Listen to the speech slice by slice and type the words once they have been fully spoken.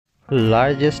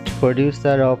Largest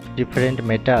producer of different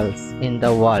metals in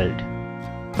the world.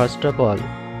 First of all,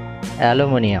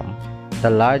 aluminium. The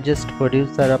largest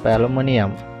producer of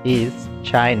aluminium is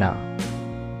China.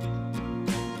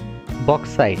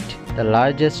 Bauxite. The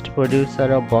largest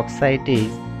producer of bauxite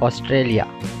is Australia.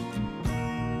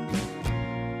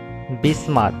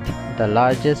 Bismuth. The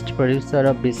largest producer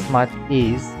of bismuth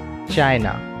is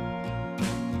China.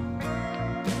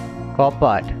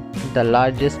 Copper. The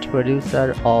largest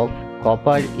producer of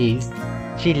copper is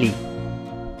Chile.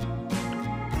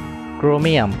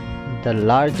 Chromium. The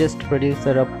largest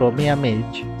producer of chromium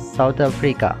is South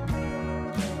Africa.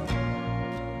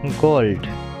 Gold.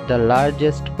 The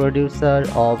largest producer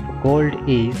of gold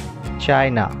is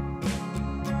China.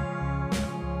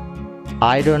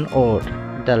 Iron ore.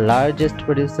 The largest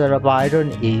producer of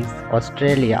iron is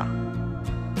Australia.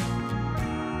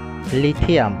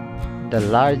 Lithium. The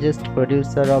largest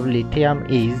producer of lithium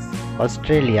is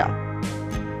Australia.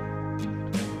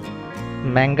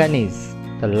 Manganese.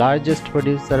 The largest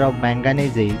producer of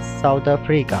manganese is South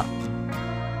Africa.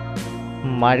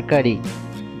 Mercury.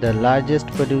 The largest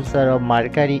producer of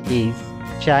mercury is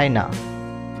China.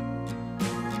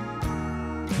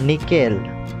 Nickel.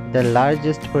 The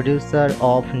largest producer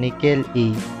of nickel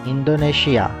is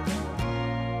Indonesia.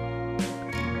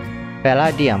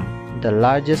 Palladium. The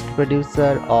largest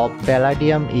producer of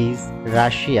palladium is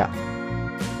Russia.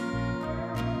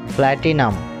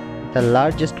 Platinum. The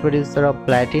largest producer of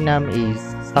platinum is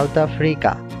South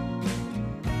Africa.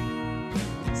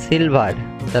 Silver.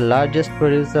 The largest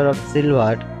producer of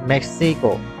silver,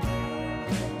 Mexico.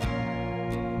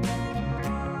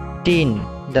 Tin.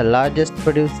 The largest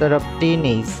producer of tin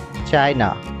is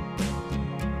China.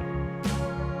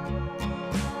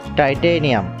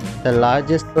 Titanium. The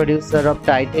largest producer of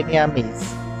titanium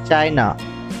is China.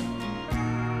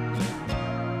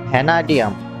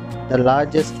 Vanadium. The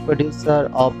largest producer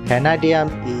of vanadium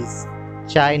is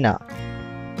China.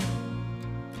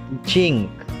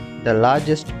 Zinc. The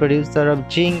largest producer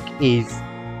of zinc is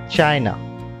China.